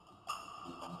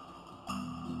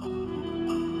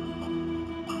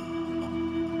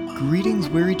Greetings,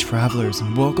 weary travelers,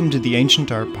 and welcome to the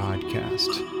Ancient Art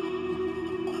Podcast.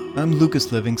 I'm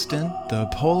Lucas Livingston, the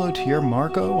Polo to your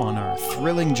Marco on our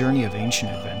thrilling journey of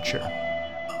ancient adventure.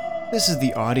 This is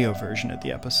the audio version of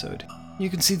the episode.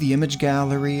 You can see the image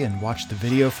gallery and watch the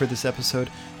video for this episode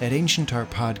at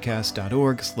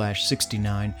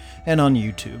ancientartpodcast.org/69 and on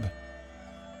YouTube.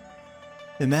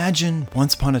 Imagine,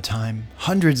 once upon a time,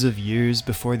 hundreds of years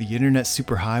before the internet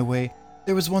superhighway,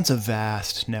 there was once a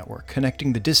vast network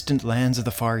connecting the distant lands of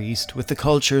the Far East with the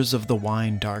cultures of the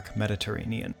wine-dark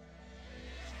Mediterranean.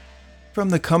 From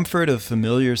the comfort of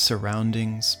familiar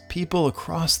surroundings, people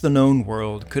across the known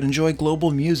world could enjoy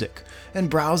global music and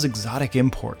browse exotic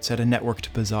imports at a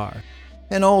networked bazaar,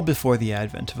 and all before the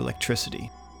advent of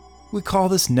electricity. We call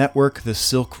this network the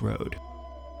Silk Road.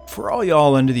 For all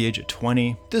y'all under the age of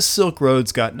 20, this Silk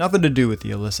Road's got nothing to do with the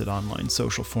illicit online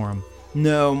social forum.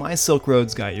 No, my Silk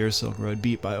Road's got your Silk Road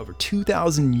beat by over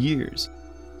 2,000 years,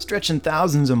 stretching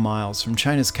thousands of miles from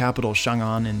China's capital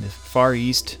Chang'an in the Far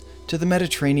East to the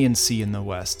Mediterranean Sea in the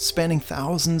West, spanning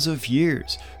thousands of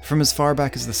years, from as far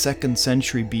back as the 2nd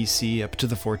century BC up to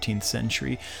the 14th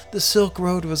century. The Silk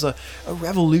Road was a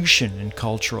revolution in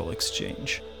cultural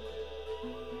exchange.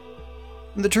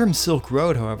 The term Silk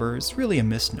Road, however, is really a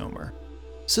misnomer.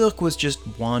 Silk was just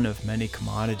one of many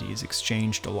commodities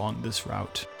exchanged along this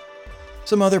route.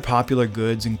 Some other popular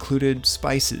goods included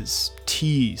spices,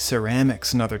 tea,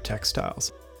 ceramics, and other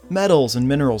textiles, metals and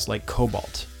minerals like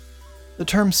cobalt. The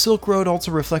term Silk Road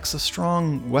also reflects a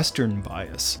strong Western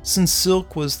bias, since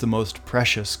silk was the most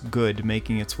precious good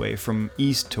making its way from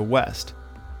east to west.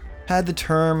 Had the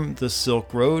term the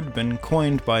Silk Road been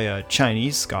coined by a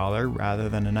Chinese scholar rather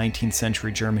than a 19th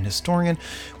century German historian,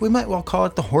 we might well call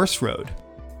it the Horse Road.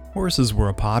 Horses were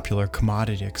a popular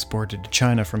commodity exported to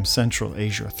China from Central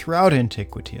Asia throughout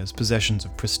antiquity as possessions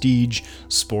of prestige,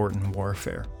 sport, and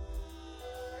warfare.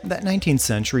 That 19th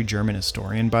century German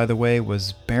historian, by the way,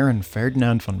 was Baron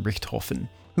Ferdinand von Richthofen,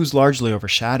 who's largely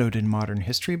overshadowed in modern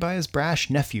history by his brash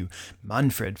nephew,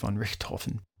 Manfred von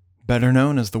Richthofen, better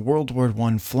known as the World War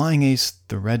I flying ace,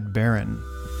 the Red Baron.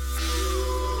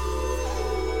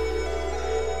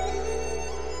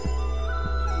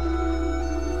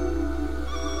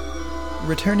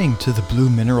 Returning to the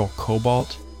blue mineral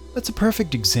cobalt, that's a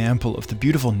perfect example of the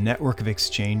beautiful network of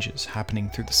exchanges happening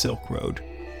through the Silk Road.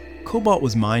 Cobalt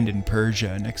was mined in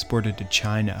Persia and exported to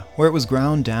China, where it was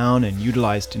ground down and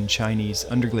utilized in Chinese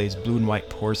underglazed blue and white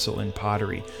porcelain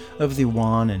pottery of the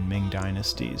Yuan and Ming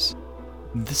dynasties.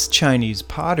 This Chinese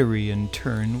pottery, in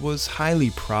turn, was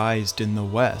highly prized in the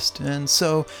West, and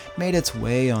so made its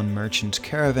way on merchant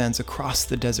caravans across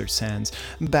the desert sands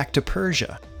back to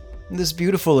Persia. This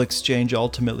beautiful exchange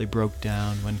ultimately broke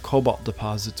down when cobalt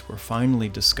deposits were finally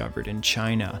discovered in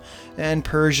China, and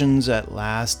Persians at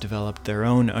last developed their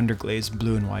own underglazed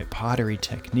blue and white pottery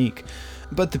technique,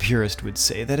 but the purist would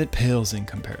say that it pales in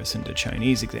comparison to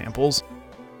Chinese examples.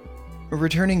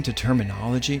 Returning to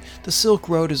terminology, the Silk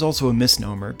Road is also a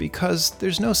misnomer because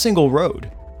there's no single road.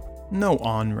 No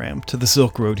on-ramp to the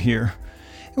Silk Road here.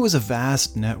 It was a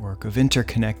vast network of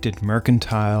interconnected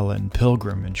mercantile and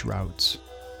pilgrimage routes.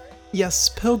 Yes,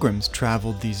 pilgrims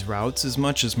traveled these routes as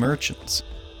much as merchants.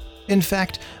 In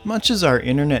fact, much as our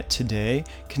internet today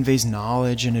conveys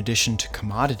knowledge in addition to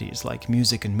commodities like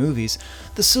music and movies,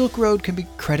 the Silk Road can be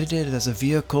credited as a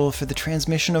vehicle for the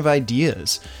transmission of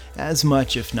ideas, as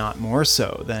much if not more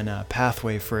so than a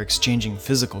pathway for exchanging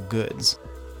physical goods.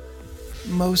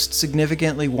 Most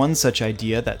significantly, one such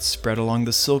idea that spread along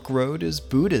the Silk Road is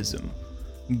Buddhism.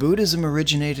 Buddhism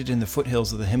originated in the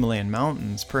foothills of the Himalayan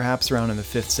mountains, perhaps around in the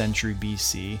 5th century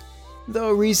BC,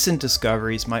 though recent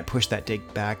discoveries might push that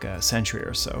date back a century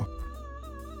or so.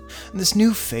 This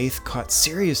new faith caught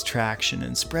serious traction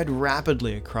and spread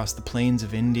rapidly across the plains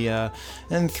of India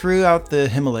and throughout the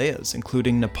Himalayas,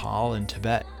 including Nepal and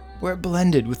Tibet, where it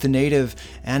blended with the native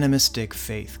animistic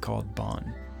faith called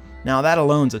Bon. Now that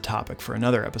alone's a topic for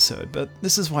another episode, but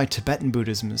this is why Tibetan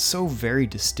Buddhism is so very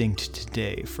distinct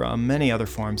today from many other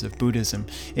forms of Buddhism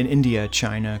in India,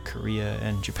 China, Korea,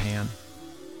 and Japan.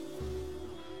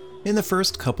 In the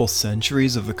first couple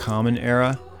centuries of the Common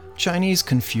Era, Chinese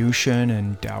Confucian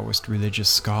and Taoist religious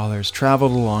scholars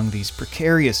traveled along these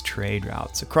precarious trade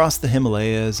routes across the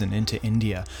Himalayas and into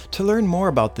India to learn more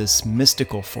about this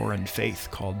mystical foreign faith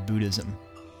called Buddhism.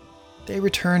 They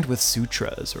returned with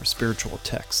sutras, or spiritual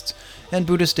texts, and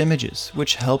Buddhist images,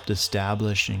 which helped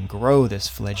establish and grow this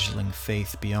fledgling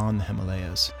faith beyond the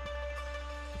Himalayas.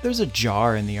 There's a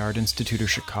jar in the Art Institute of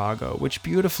Chicago which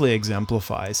beautifully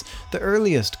exemplifies the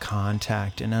earliest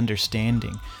contact and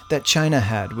understanding that China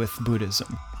had with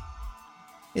Buddhism.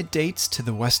 It dates to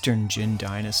the Western Jin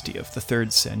dynasty of the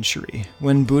 3rd century,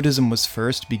 when Buddhism was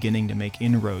first beginning to make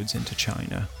inroads into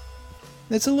China.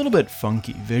 It's a little bit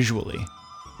funky visually,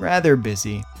 rather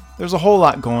busy. There's a whole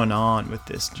lot going on with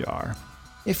this jar.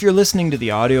 If you're listening to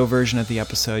the audio version of the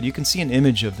episode, you can see an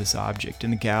image of this object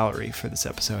in the gallery for this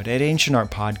episode at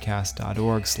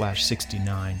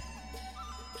ancientartpodcast.org/69.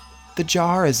 The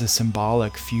jar is a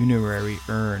symbolic funerary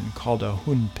urn called a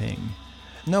hunping.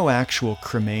 No actual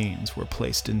cremains were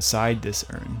placed inside this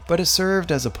urn, but it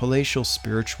served as a palatial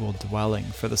spiritual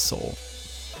dwelling for the soul.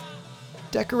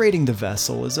 Decorating the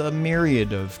vessel is a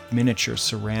myriad of miniature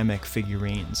ceramic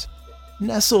figurines.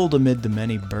 Nestled amid the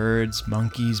many birds,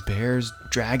 monkeys, bears,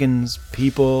 dragons,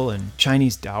 people, and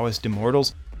Chinese Taoist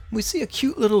immortals, we see a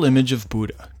cute little image of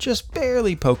Buddha, just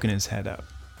barely poking his head out.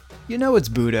 You know it's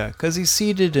Buddha because he's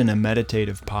seated in a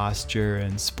meditative posture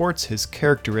and sports his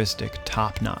characteristic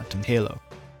top knot and halo.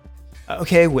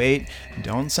 Okay, wait,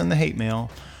 don't send the hate mail.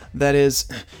 That is,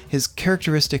 his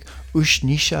characteristic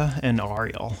Ushnisha and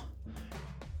Ariel.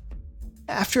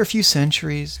 After a few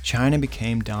centuries, China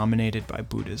became dominated by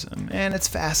Buddhism, and it's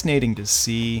fascinating to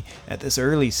see at this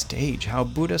early stage how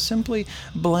Buddha simply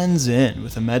blends in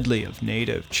with a medley of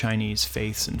native Chinese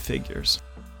faiths and figures.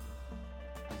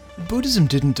 Buddhism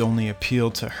didn't only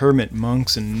appeal to hermit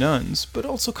monks and nuns, but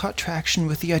also caught traction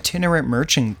with the itinerant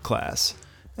merchant class,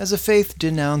 as a faith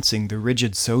denouncing the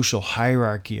rigid social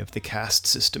hierarchy of the caste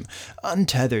system,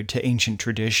 untethered to ancient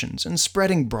traditions and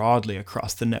spreading broadly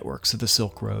across the networks of the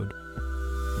Silk Road.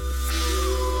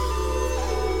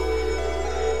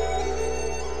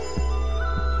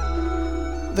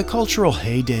 The cultural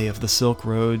heyday of the Silk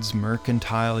Road's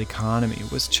mercantile economy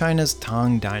was China's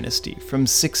Tang Dynasty from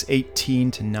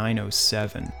 618 to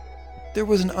 907. There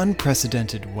was an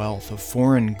unprecedented wealth of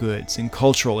foreign goods and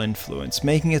cultural influence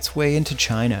making its way into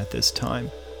China at this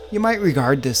time. You might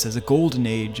regard this as a golden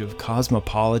age of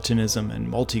cosmopolitanism and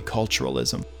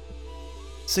multiculturalism.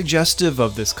 Suggestive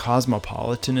of this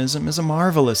cosmopolitanism is a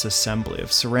marvelous assembly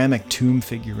of ceramic tomb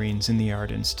figurines in the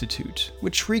Art Institute,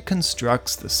 which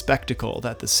reconstructs the spectacle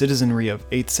that the citizenry of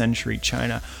 8th century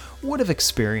China would have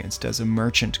experienced as a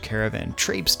merchant caravan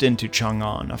traipsed into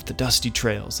Chang'an off the dusty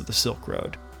trails of the Silk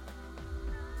Road.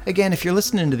 Again, if you're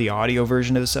listening to the audio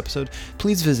version of this episode,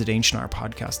 please visit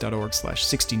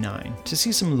ancientartpodcast.org/69 to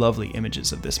see some lovely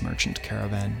images of this merchant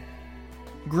caravan.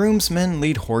 Groomsmen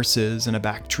lead horses and a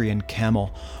Bactrian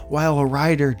camel, while a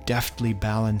rider deftly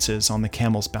balances on the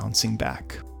camel's bouncing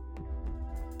back.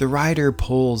 The rider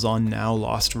pulls on now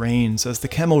lost reins as the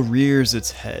camel rears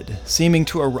its head, seeming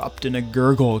to erupt in a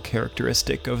gurgle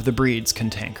characteristic of the breed's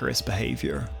cantankerous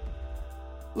behavior.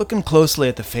 Looking closely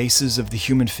at the faces of the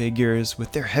human figures,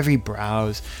 with their heavy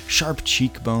brows, sharp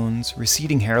cheekbones,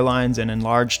 receding hairlines, and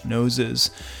enlarged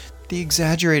noses, the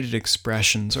exaggerated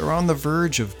expressions are on the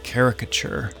verge of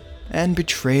caricature and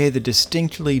betray the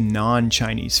distinctly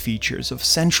non-Chinese features of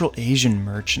Central Asian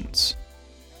merchants.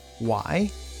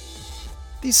 Why?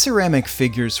 These ceramic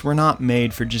figures were not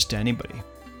made for just anybody.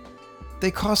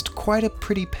 They cost quite a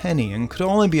pretty penny and could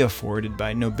only be afforded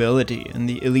by nobility and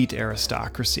the elite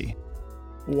aristocracy.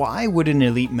 Why would an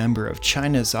elite member of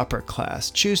China's upper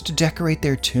class choose to decorate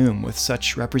their tomb with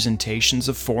such representations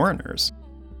of foreigners?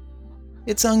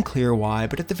 It's unclear why,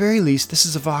 but at the very least this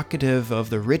is evocative of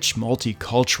the rich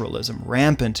multiculturalism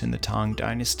rampant in the Tang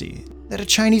Dynasty, that a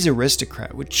Chinese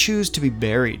aristocrat would choose to be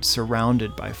buried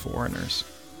surrounded by foreigners.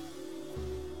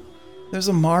 There's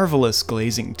a marvelous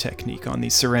glazing technique on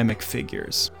these ceramic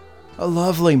figures. A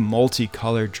lovely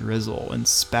multicolored drizzle and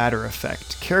spatter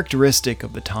effect characteristic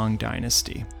of the Tang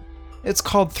Dynasty. It's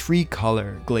called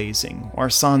three-color glazing, or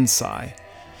sansai.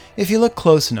 If you look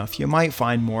close enough, you might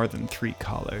find more than 3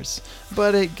 colors,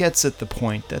 but it gets at the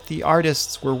point that the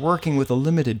artists were working with a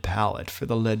limited palette for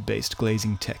the lead-based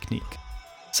glazing technique.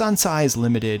 Sansai is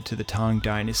limited to the Tang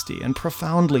Dynasty and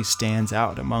profoundly stands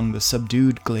out among the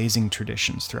subdued glazing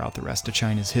traditions throughout the rest of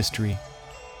China's history.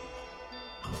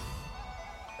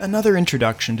 Another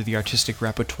introduction to the artistic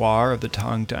repertoire of the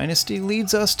Tang Dynasty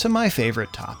leads us to my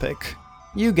favorite topic.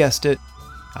 You guessed it,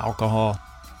 alcohol.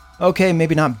 Okay,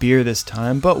 maybe not beer this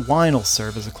time, but wine will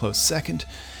serve as a close second.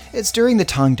 It's during the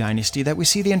Tang Dynasty that we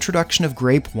see the introduction of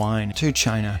grape wine to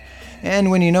China,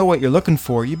 and when you know what you're looking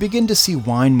for, you begin to see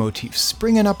wine motifs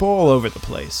springing up all over the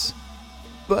place.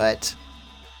 But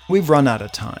we've run out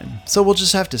of time, so we'll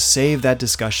just have to save that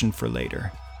discussion for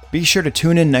later. Be sure to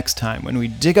tune in next time when we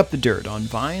dig up the dirt on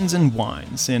vines and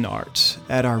wines in art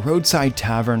at our roadside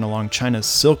tavern along China's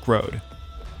Silk Road,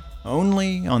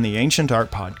 only on the Ancient Art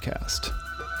Podcast.